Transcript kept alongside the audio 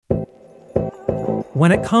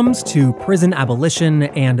When it comes to prison abolition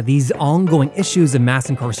and these ongoing issues of mass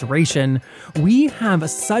incarceration, we have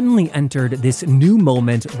suddenly entered this new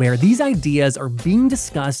moment where these ideas are being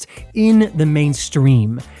discussed in the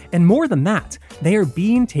mainstream. And more than that, they are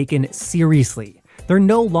being taken seriously. They're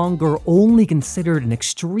no longer only considered an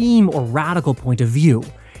extreme or radical point of view.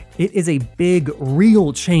 It is a big,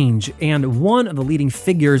 real change, and one of the leading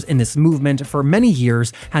figures in this movement for many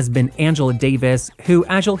years has been Angela Davis, who,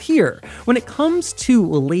 as you'll hear, when it comes to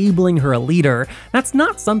labeling her a leader, that's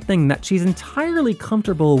not something that she's entirely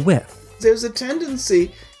comfortable with. There's a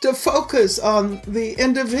tendency to focus on the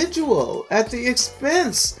individual at the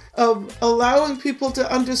expense of allowing people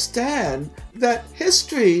to understand that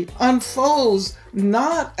history unfolds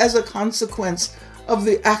not as a consequence of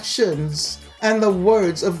the actions and the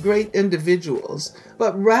words of great individuals,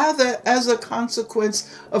 but rather as a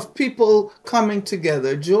consequence of people coming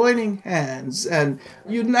together, joining hands, and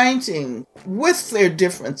uniting with their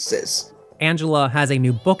differences. Angela has a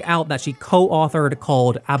new book out that she co-authored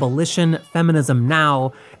called Abolition Feminism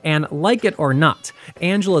Now, and like it or not,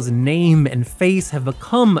 Angela's name and face have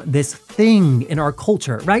become this thing in our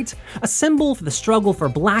culture, right? A symbol for the struggle for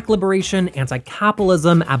Black liberation,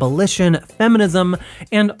 anti-capitalism, abolition, feminism,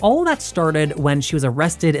 and all that started when she was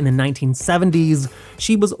arrested in the 1970s.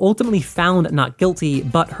 She was ultimately found not guilty,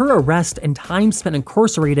 but her arrest and time spent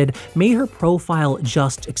incarcerated made her profile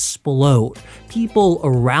just explode. People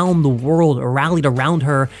around the world rallied around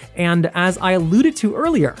her, and as I alluded to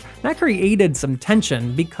earlier, that created some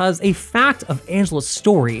tension because a fact of Angela's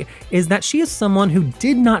story is that she is someone who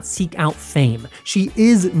did not seek out fame. She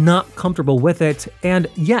is not comfortable with it, and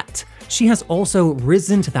yet she has also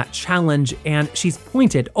risen to that challenge, and she's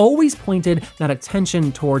always pointed that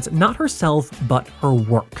attention towards not herself, but her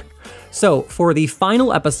work. So, for the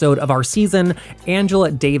final episode of our season,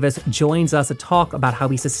 Angela Davis joins us to talk about how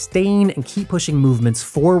we sustain and keep pushing movements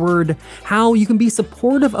forward, how you can be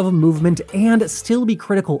supportive of a movement and still be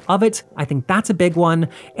critical of it. I think that's a big one.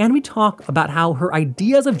 And we talk about how her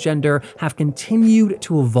ideas of gender have continued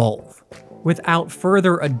to evolve. Without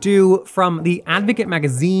further ado, from The Advocate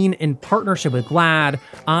magazine in partnership with GLAAD,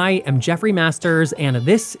 I am Jeffrey Masters, and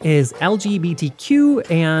this is LGBTQ&A.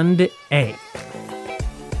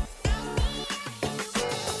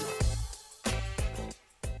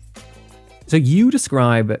 So you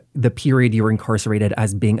describe the period you were incarcerated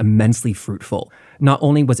as being immensely fruitful. Not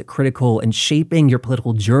only was it critical in shaping your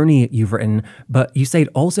political journey you've written, but you say it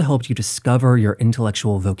also helped you discover your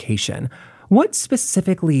intellectual vocation. What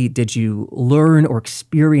specifically did you learn or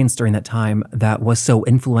experience during that time that was so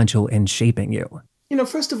influential in shaping you?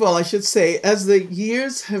 First of all, I should say, as the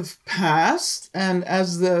years have passed and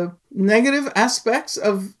as the negative aspects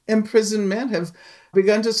of imprisonment have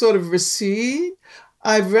begun to sort of recede,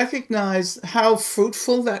 I've recognized how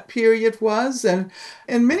fruitful that period was and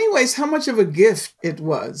in many ways how much of a gift it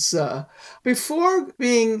was. Before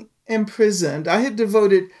being imprisoned, I had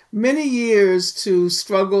devoted many years to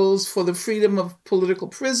struggles for the freedom of political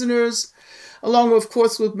prisoners, along, of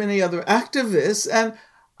course, with many other activists. And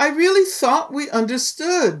I really thought we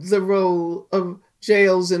understood the role of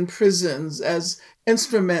jails and prisons as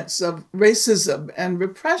instruments of racism and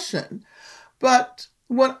repression. But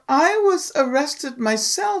when I was arrested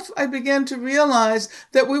myself, I began to realize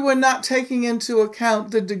that we were not taking into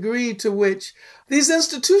account the degree to which these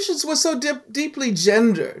institutions were so deeply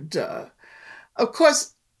gendered. Of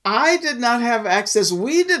course, we did not have access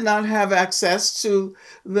to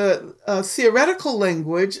the theoretical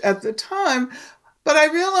language at the time, but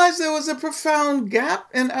I realized there was a profound gap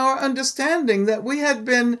in our understanding that we had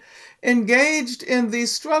been engaged in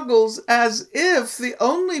these struggles as if the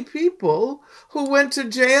only people who went to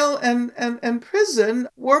jail and prison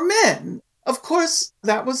were men. Of course,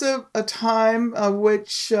 that was a time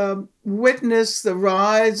which witnessed the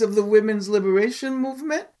rise of the women's liberation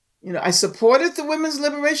movement. I supported the women's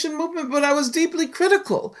liberation movement, but I was deeply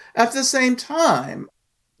critical at the same time.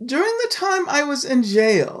 During the time I was in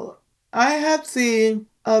jail, I had the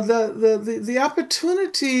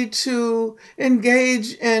opportunity to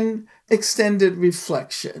engage in extended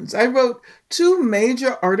reflections. I wrote 2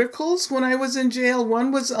 major articles when I was in jail.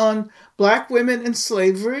 One was on Black women in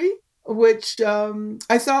slavery, which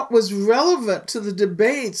I thought was relevant to the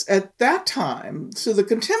debates at that time, to the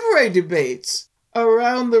contemporary debates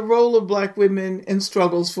around the role of Black women in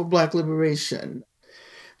struggles for Black liberation.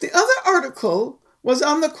 The other article was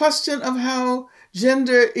on the question of how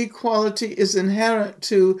gender equality is inherent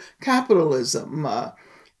to capitalism.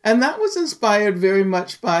 And that was inspired very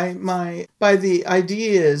much by the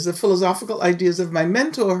philosophical ideas of my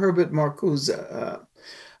mentor, Herbert Marcuse.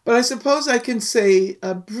 But I suppose I can say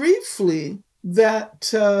briefly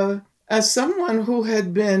that as someone who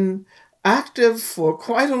had been active for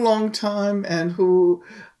quite a long time and who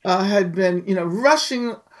had been,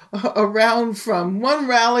 rushing around from one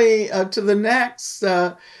rally to the next,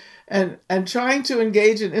 and trying to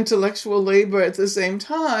engage in intellectual labor at the same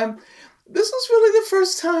time, this was really the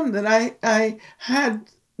first time that I had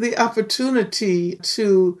the opportunity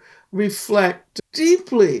to reflect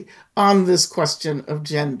deeply on this question of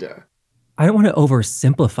gender. I don't want to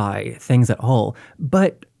oversimplify things at all,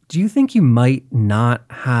 but do you think you might not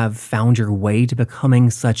have found your way to becoming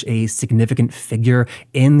such a significant figure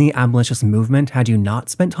in the abolitionist movement had you not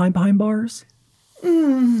spent time behind bars?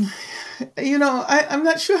 I'm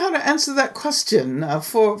not sure how to answer that question.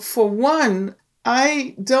 For one,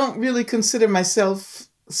 I don't really consider myself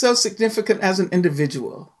so significant as an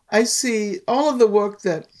individual. I see all of the work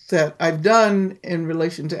that I've done in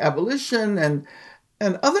relation to abolition and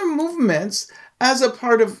other movements as a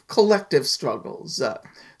part of collective struggles.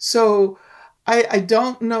 So I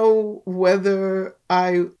don't know whether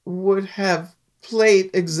I would have played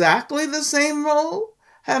exactly the same role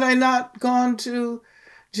had I not gone to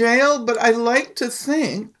jail, but I like to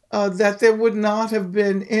think that there would not have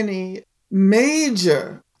been any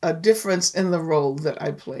major difference in the role that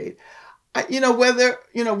I played.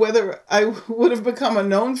 Whether I would have become a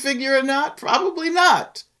known figure or not, probably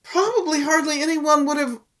not. Probably hardly anyone would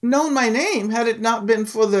have known my name had it not been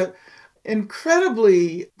for the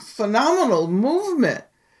incredibly phenomenal movement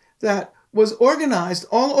that was organized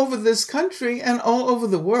all over this country and all over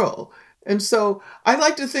the world. And so I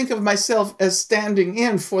like to think of myself as standing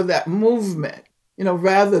in for that movement,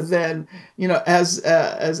 rather than, as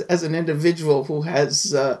an individual who has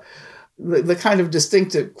the kind of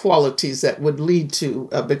distinctive qualities that would lead to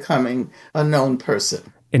becoming a known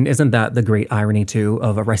person. And isn't that the great irony, too,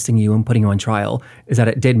 of arresting you and putting you on trial, is that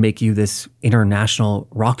it did make you this international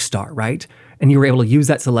rock star, right? And you were able to use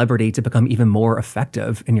that celebrity to become even more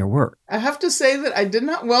effective in your work. I have to say that I did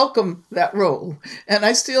not welcome that role, and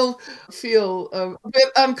I still feel a bit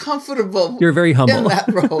uncomfortable. You're very humble in that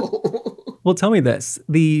role. Well, tell me this.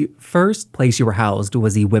 The first place you were housed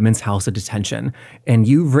was the Women's House of Detention, and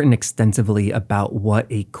you've written extensively about what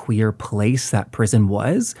a queer place that prison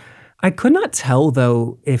was. I could not tell,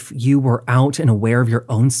 though, if you were out and aware of your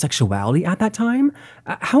own sexuality at that time.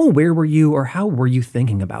 How aware were you, or how were you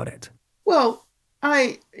thinking about it? Well,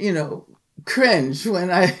 I, cringe when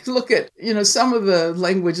I look at, some of the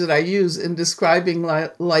language that I use in describing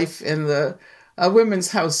life in the Women's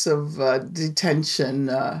House of Detention,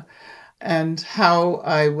 and how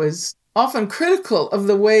I was often critical of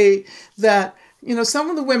the way that, some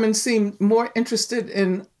of the women seemed more interested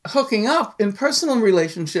in hooking up in personal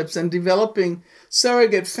relationships and developing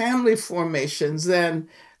surrogate family formations than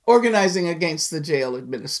organizing against the jail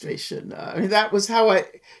administration. That was how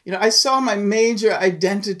I saw my major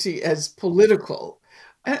identity as political.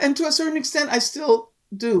 And to a certain extent, I still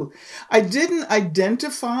do. I didn't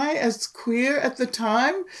identify as queer at the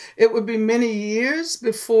time. It would be many years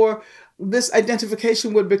before this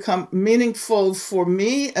identification would become meaningful for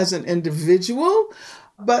me as an individual.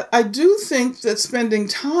 But I do think that spending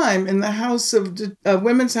time in the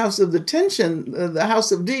Women's House of Detention, the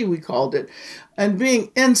House of D, we called it, and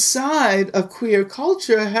being inside a queer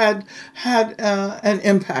culture had an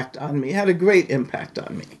impact on me, had a great impact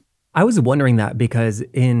on me. I was wondering that because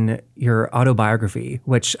in your autobiography,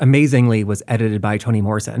 which amazingly was edited by Toni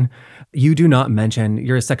Morrison, you do not mention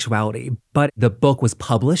your sexuality, but the book was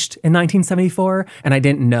published in 1974, and I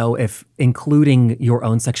didn't know if including your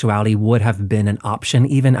own sexuality would have been an option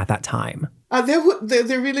even at that time.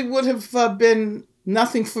 There really would have been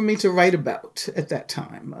nothing for me to write about at that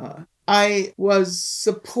time. I was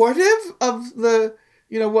supportive of the,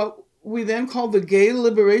 what we then called the gay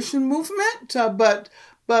liberation movement,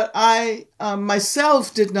 but I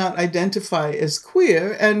myself did not identify as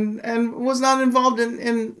queer and was not involved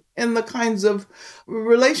in the kinds of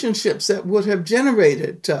relationships that would have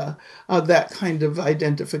generated that kind of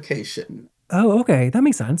identification. Oh, okay. That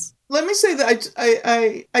makes sense. Let me say that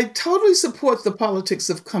I totally support the politics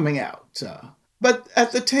of coming out. But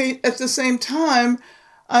at the same time,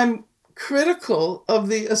 I'm critical of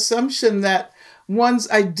the assumption that one's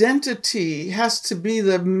identity has to be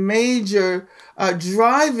the major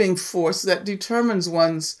driving force that determines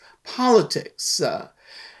one's politics.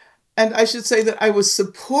 And I should say that I was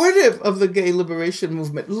supportive of the gay liberation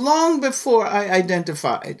movement long before I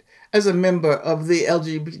identified as a member of the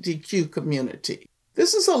LGBTQ community.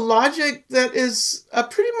 This is a logic that is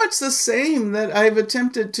pretty much the same that I've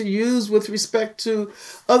attempted to use with respect to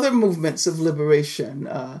other movements of liberation.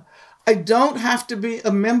 I don't have to be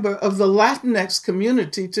a member of the Latinx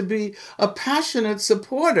community to be a passionate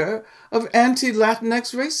supporter of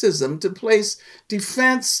anti-Latinx racism, to place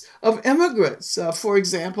defense of immigrants, for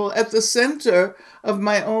example, at the center of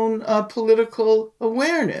my own political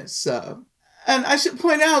awareness. And I should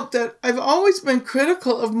point out that I've always been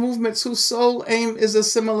critical of movements whose sole aim is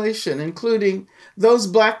assimilation, including those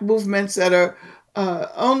Black movements that are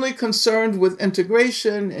only concerned with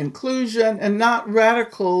integration, inclusion, and not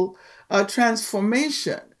radical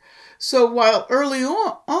transformation. So while early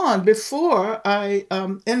on before I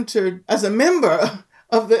entered as a member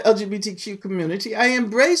of the LGBTQ community, I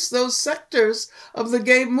embraced those sectors of the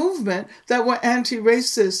gay movement that were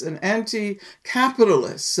anti-racist and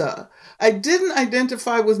anti-capitalist. I didn't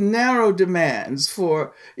identify with narrow demands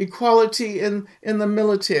for equality in the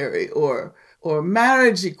military or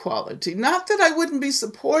marriage equality. Not that I wouldn't be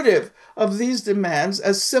supportive of these demands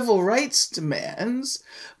as civil rights demands,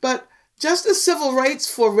 but just as civil rights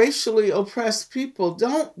for racially oppressed people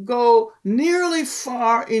don't go nearly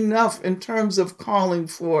far enough in terms of calling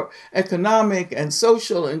for economic and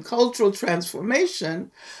social and cultural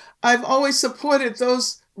transformation, I've always supported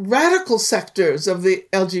those radical sectors of the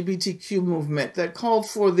LGBTQ movement that called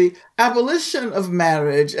for the abolition of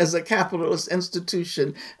marriage as a capitalist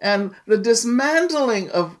institution and the dismantling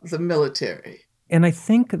of the military. And I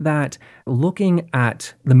think that looking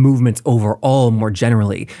at the movements overall more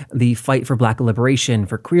generally, the fight for Black liberation,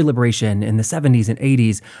 for queer liberation in the 70s and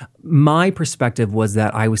 80s, my perspective was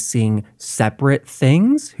that I was seeing separate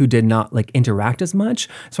things who did not interact as much.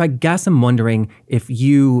 So I guess I'm wondering if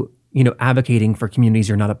you advocating for communities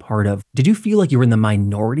you're not a part of, did you feel like you were in the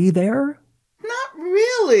minority there? Not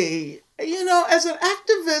really. As an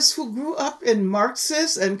activist who grew up in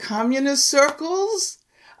Marxist and communist circles,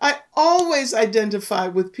 I always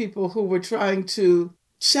identified with people who were trying to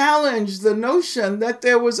challenge the notion that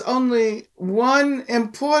there was only one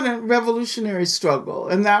important revolutionary struggle,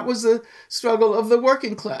 and that was the struggle of the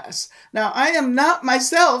working class. Now, I am not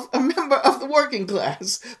myself a member of the working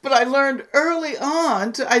class, but I learned early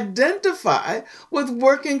on to identify with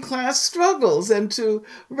working class struggles and to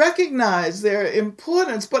recognize their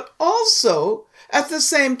importance, but also at the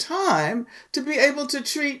same time to be able to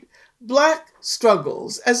treat Black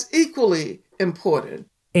struggles as equally important.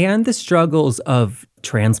 And the struggles of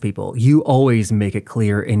trans people. You always make it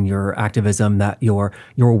clear in your activism that your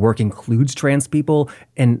work includes trans people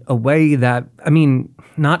in a way that,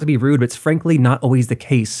 not to be rude, but it's frankly not always the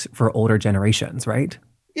case for older generations, right?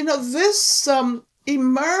 This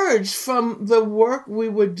emerged from the work we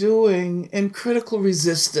were doing in critical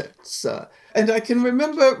resistance. And I can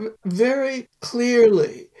remember very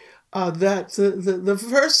clearly that the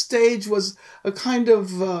first stage was a kind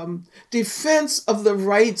of defense of the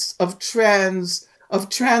rights of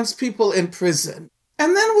trans people in prison.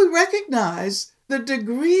 And then we recognized the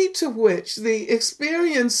degree to which the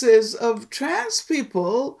experiences of trans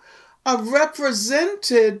people are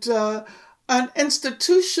represented an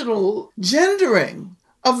institutional gendering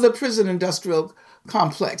of the prison industrial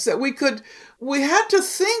complex, that we had to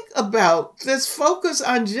think about this focus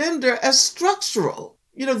on gender as structural.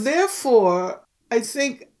 Therefore, I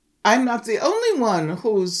think I'm not the only one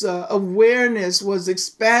whose awareness was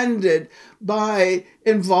expanded by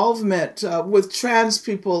involvement with trans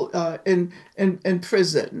people in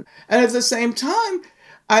prison. And at the same time,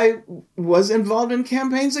 I was involved in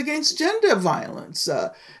campaigns against gender violence.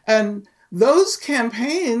 And those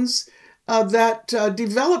campaigns that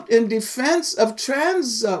developed in defense of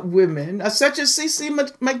trans women, such as C.C.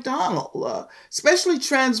 McDonald, especially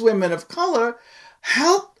trans women of color,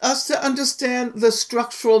 helped us to understand the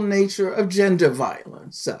structural nature of gender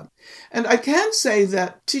violence. And I can say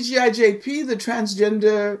that TGIJP, the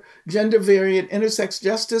Transgender Gender Variant Intersex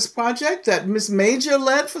Justice Project that Ms. Major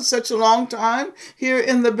led for such a long time here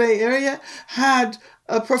in the Bay Area, had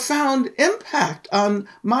a profound impact on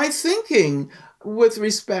my thinking with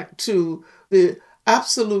respect to the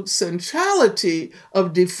absolute centrality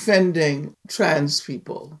of defending trans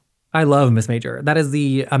people. I love Miss Major. That is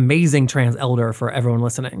the amazing trans elder for everyone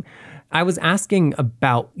listening. I was asking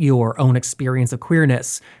about your own experience of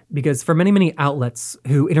queerness because for many, many outlets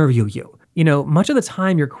who interview you, much of the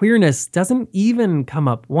time your queerness doesn't even come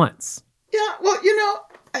up once. Yeah, well,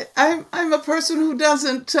 I'm a person who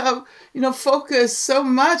doesn't, focus so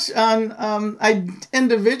much on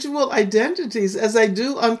individual identities as I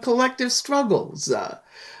do on collective struggles.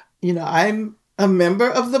 I'm a member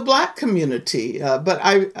of the Black community, but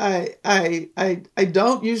I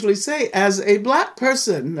don't usually say as a Black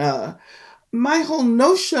person. My whole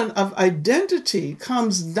notion of identity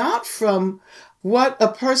comes not from what a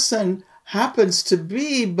person happens to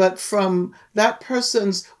be, but from that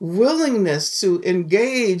person's willingness to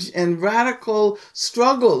engage in radical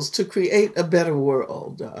struggles to create a better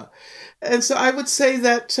world. And so I would say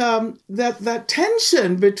that that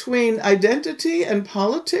tension between identity and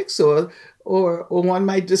politics, or one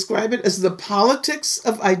might describe it as the politics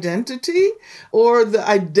of identity, or the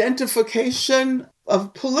identification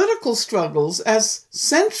of political struggles as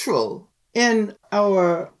central in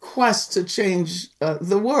our quest to change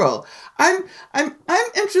the world. I'm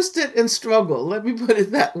interested in struggle. Let me put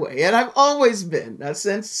it that way, and I've always been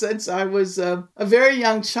since I was a very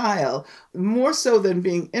young child. More so than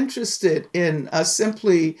being interested in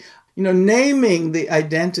simply, naming the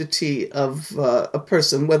identity of a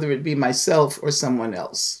person, whether it be myself or someone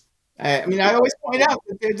else. I mean, I always point out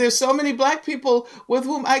that there's so many Black people with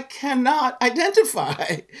whom I cannot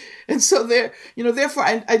identify. And so therefore,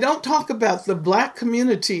 I don't talk about the Black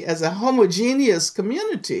community as a homogeneous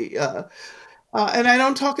community. And I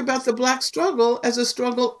don't talk about the Black struggle as a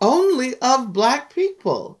struggle only of Black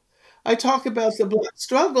people. I talk about the Black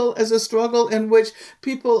struggle as a struggle in which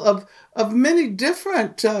people of many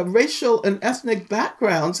different racial and ethnic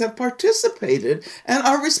backgrounds have participated and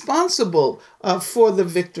are responsible for the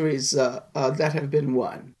victories that have been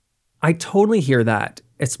won. I totally hear that,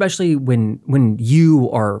 especially when you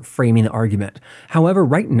are framing the argument. However,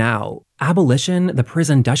 right now, abolition, the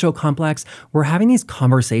prison industrial complex, we're having these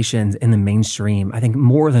conversations in the mainstream, I think,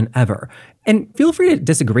 more than ever. And feel free to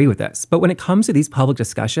disagree with this, but when it comes to these public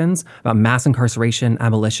discussions about mass incarceration,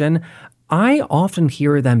 abolition, I often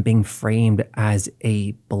hear them being framed as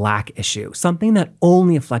a Black issue, something that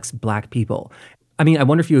only affects Black people. I mean, I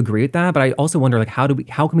wonder if you agree with that, but I also wonder, how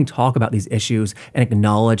can we talk about these issues and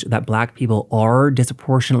acknowledge that Black people are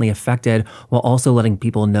disproportionately affected while also letting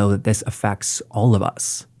people know that this affects all of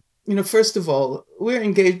us? First of all, we're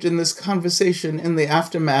engaged in this conversation in the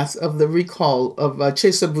aftermath of the recall of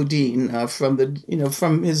Chesa Boudin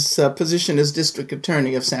from his position as district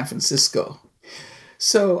attorney of San Francisco.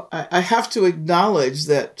 So I have to acknowledge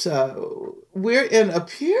that we're in a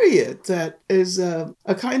period that is a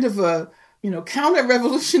kind of a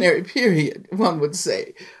counter-revolutionary period, one would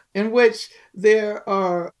say, in which there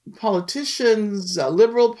are politicians,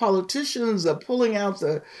 liberal politicians, pulling out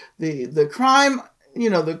the crime,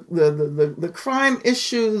 the crime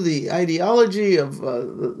issue, the ideology of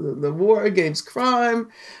the war against crime,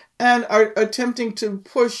 and are attempting to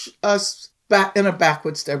push us back in a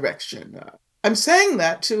backwards direction. I'm saying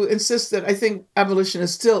that to insist that I think abolition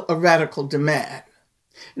is still a radical demand.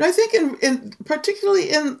 I think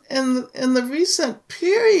particularly in the recent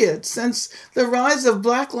period since the rise of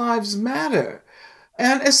Black Lives Matter,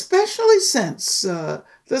 and especially since the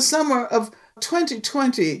summer of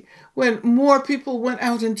 2020, when more people went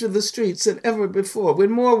out into the streets than ever before,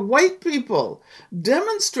 when more white people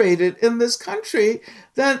demonstrated in this country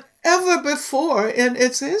than ever before in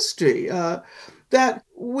its history, that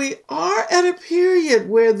we are at a period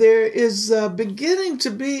where there is beginning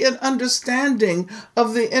to be an understanding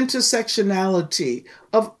of the intersectionality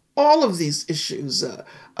of all of these issues,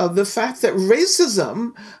 of the fact that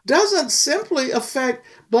racism doesn't simply affect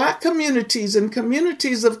Black communities and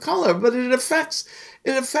communities of color, but it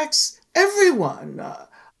affects everyone.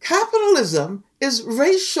 Capitalism is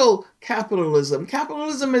racial capitalism.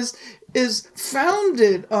 Capitalism is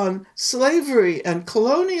founded on slavery and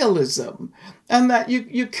colonialism, and that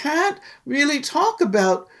you can't really talk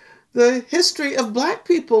about the history of Black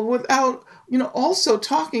people without also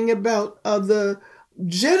talking about the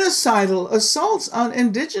genocidal assaults on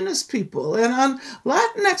indigenous people and on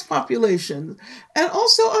Latinx populations, and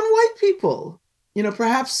also on white people.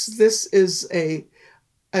 Perhaps this is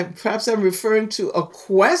perhaps I'm referring to a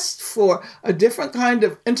quest for a different kind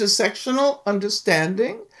of intersectional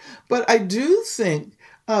understanding, but I do think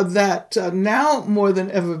that now more than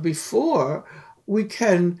ever before, we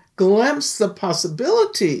can glimpse the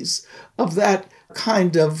possibilities of that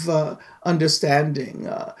kind of understanding.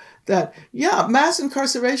 Mass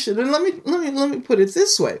incarceration, and let me put it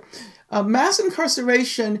this way: mass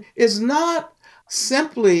incarceration is not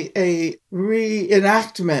simply a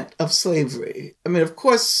reenactment of slavery. I mean, of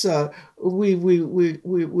course,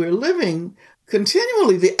 we're living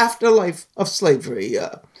continually the afterlife of slavery.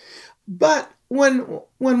 But when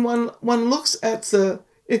one looks at the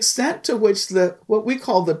extent to which what we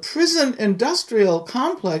call the prison industrial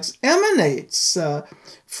complex emanates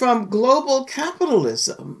from global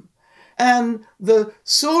capitalism, and the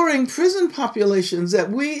soaring prison populations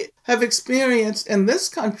that we have experienced in this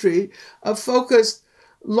country are focused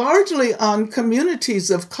largely on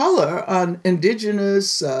communities of color, on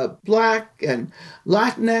indigenous, Black and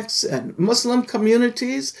Latinx and Muslim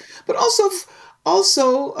communities, but also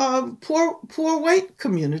also poor white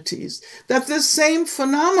communities. That this same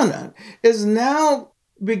phenomenon is now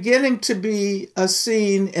beginning to be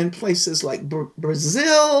seen in places like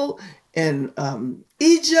Brazil, in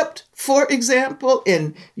Egypt, for example,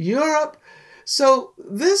 in Europe. So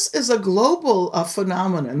this is a global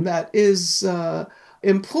phenomenon that is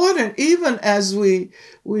important, even as we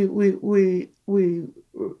recognize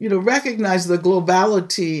the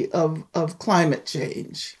globality of climate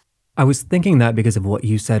change. I was thinking that because of what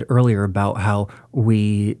you said earlier about how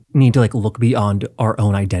we need to look beyond our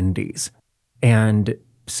own identities. And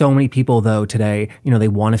so many people though today, they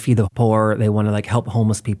want to feed the poor, they want to help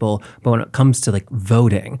homeless people, but when it comes to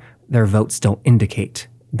voting, their votes don't indicate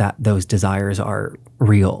that those desires are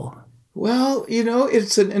real. Well,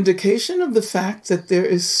 it's an indication of the fact that there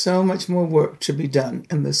is so much more work to be done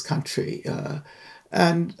in this country.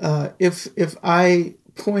 And if I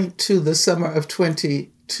point to the summer of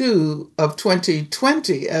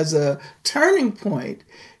 2020 as a turning point,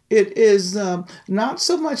 it is not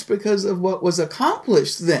so much because of what was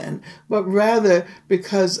accomplished then, but rather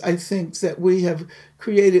because I think that we have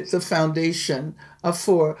created the foundation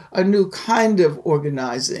for a new kind of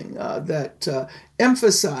organizing that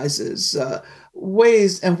emphasizes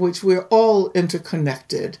ways in which we're all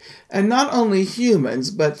interconnected, and not only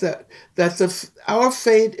humans, but that our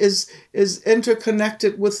fate is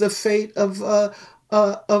interconnected with the fate of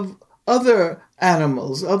other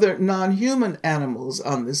animals, other non-human animals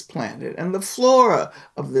on this planet, and the flora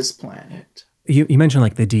of this planet. You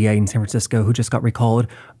mentioned the DA in San Francisco who just got recalled.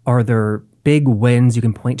 Are there big wins you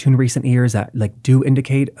can point to in recent years that do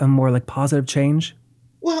indicate a more positive change?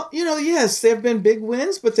 Well, yes, there have been big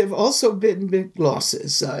wins, but there have also been big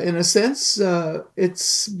losses. In a sense,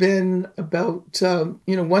 it's been about,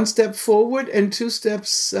 one step forward and two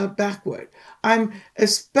steps backward. I'm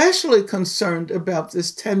especially concerned about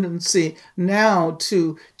this tendency now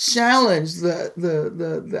to challenge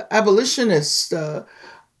the abolitionist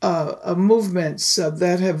movements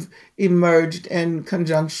that have emerged in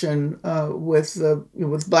conjunction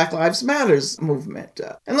with Black Lives Matter's movement.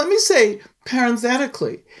 And let me say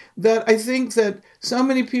parenthetically that I think that so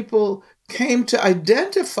many people came to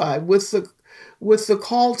identify with the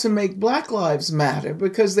call to make Black Lives Matter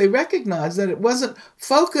because they recognized that it wasn't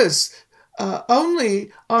focused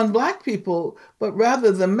only on Black people, but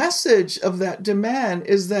rather the message of that demand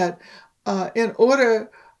is that in order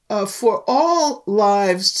for all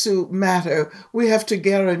lives to matter, we have to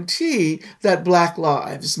guarantee that Black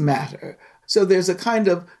lives matter. So there's a kind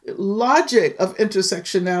of logic of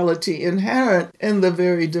intersectionality inherent in the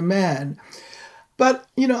very demand. But,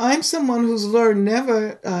 I'm someone who's learned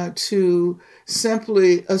never to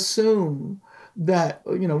simply assume that,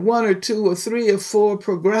 one or two or three or four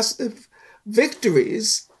progressive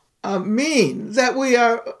victories mean that we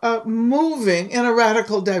are moving in a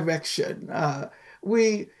radical direction.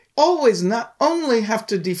 We always not only have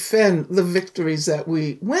to defend the victories that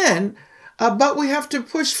we win, but we have to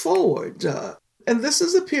push forward. And this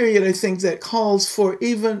is a period, I think, that calls for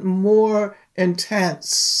even more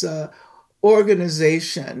intense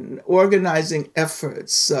organizing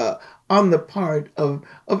efforts on the part of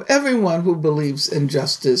everyone who believes in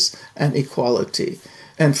justice and equality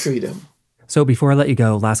and freedom. So before I let you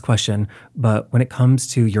go, last question, but when it comes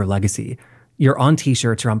to your legacy, you're on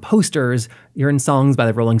t-shirts, you're on posters, you're in songs by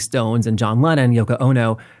the Rolling Stones and John Lennon, Yoko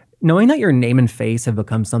Ono. Knowing that your name and face have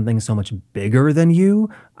become something so much bigger than you,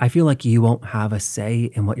 I feel like you won't have a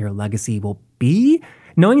say in what your legacy will be.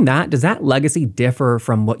 Knowing that, does that legacy differ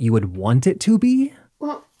from what you would want it to be?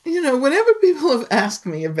 Well, whenever people have asked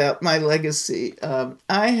me about my legacy, I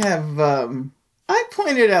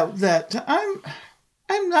pointed out that I'm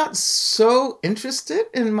not so interested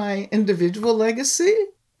in my individual legacy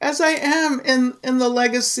as I am in the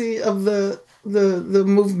legacy of the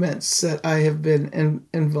movements that I have been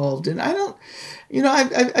involved in. I don't,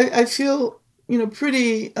 I feel,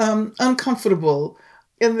 pretty uncomfortable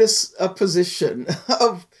in this position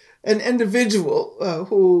of an individual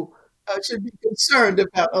who should be concerned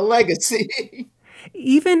about a legacy.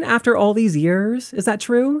 Even after all these years, is that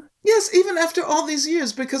true? Yes, even after all these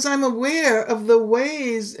years, because I'm aware of the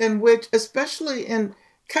ways in which, especially in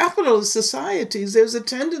capitalist societies, there's a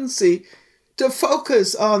tendency to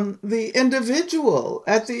focus on the individual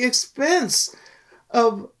at the expense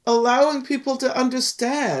of allowing people to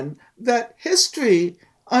understand that history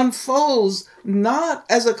unfolds not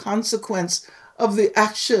as a consequence of the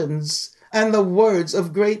actions and the words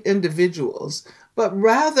of great individuals, but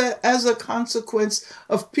rather as a consequence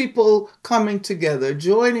of people coming together,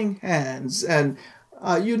 joining hands, and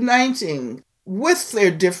uniting with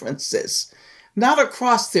their differences. not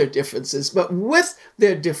across their differences, but with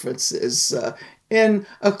their differences in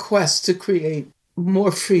a quest to create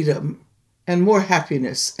more freedom and more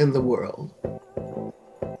happiness in the world.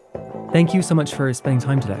 Thank you so much for spending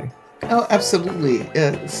time today. Oh, absolutely.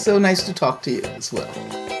 So nice to talk to you as well.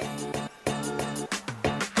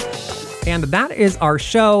 And that is our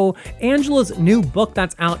show. Angela's new book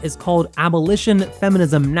that's out is called Abolition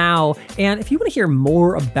Feminism Now. And if you want to hear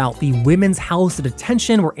more about the Women's House of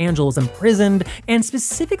Detention where Angela is imprisoned, and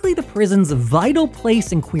specifically the prison's vital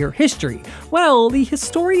place in queer history, well, the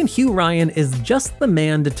historian Hugh Ryan is just the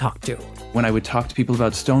man to talk to. When I would talk to people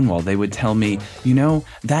about Stonewall, they would tell me,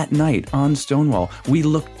 that night on Stonewall, we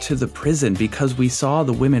looked to the prison because we saw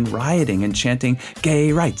the women rioting and chanting,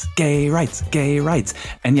 gay rights, gay rights, gay rights.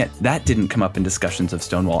 And yet that didn't come up in discussions of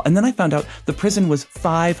Stonewall. And then I found out the prison was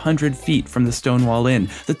 500 feet from the Stonewall Inn,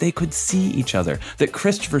 that they could see each other, that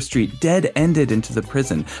Christopher Street dead-ended into the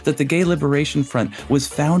prison, that the Gay Liberation Front was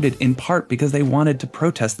founded in part because they wanted to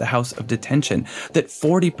protest the House of Detention, that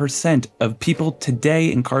 40% of people today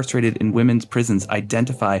incarcerated in women's prisons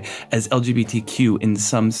identify as LGBTQ in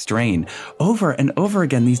some strain. Over and over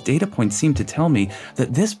again, these data points seem to tell me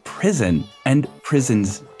that this prison and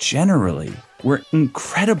prisons generally were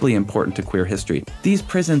incredibly important to queer history. These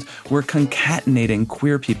prisons were concatenating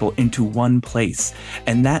queer people into one place.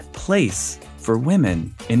 And that place for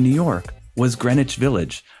women in New York was Greenwich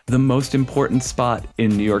Village, the most important spot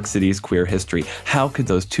in New York City's queer history. How could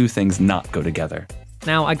those two things not go together?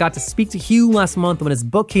 Now, I got to speak to Hugh last month when his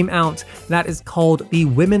book came out. That is called The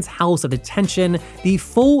Women's House of Detention. The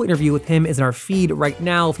full interview with him is in our feed right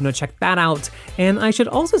now if you want to check that out. And I should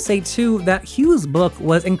also say, too, that Hugh's book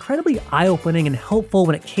was incredibly eye-opening and helpful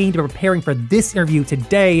when it came to preparing for this interview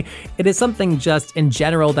today. It is something just in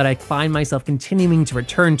general that I find myself continuing to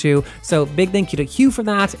return to. So big thank you to Hugh for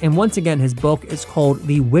that. And once again, his book is called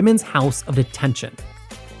The Women's House of Detention.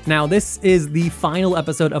 Now, this is the final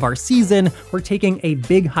episode of our season. We're taking a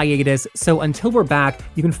big hiatus, so until we're back,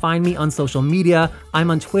 you can find me on social media. I'm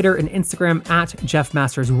on Twitter and Instagram at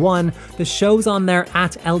JeffMasters1. The show's on there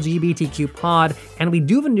at LGBTQpod, and we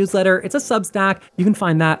do have a newsletter. It's a Substack. You can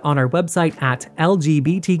find that on our website at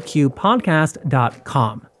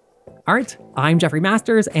lgbtqpodcast.com. All right, I'm Jeffrey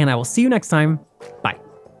Masters, and I will see you next time.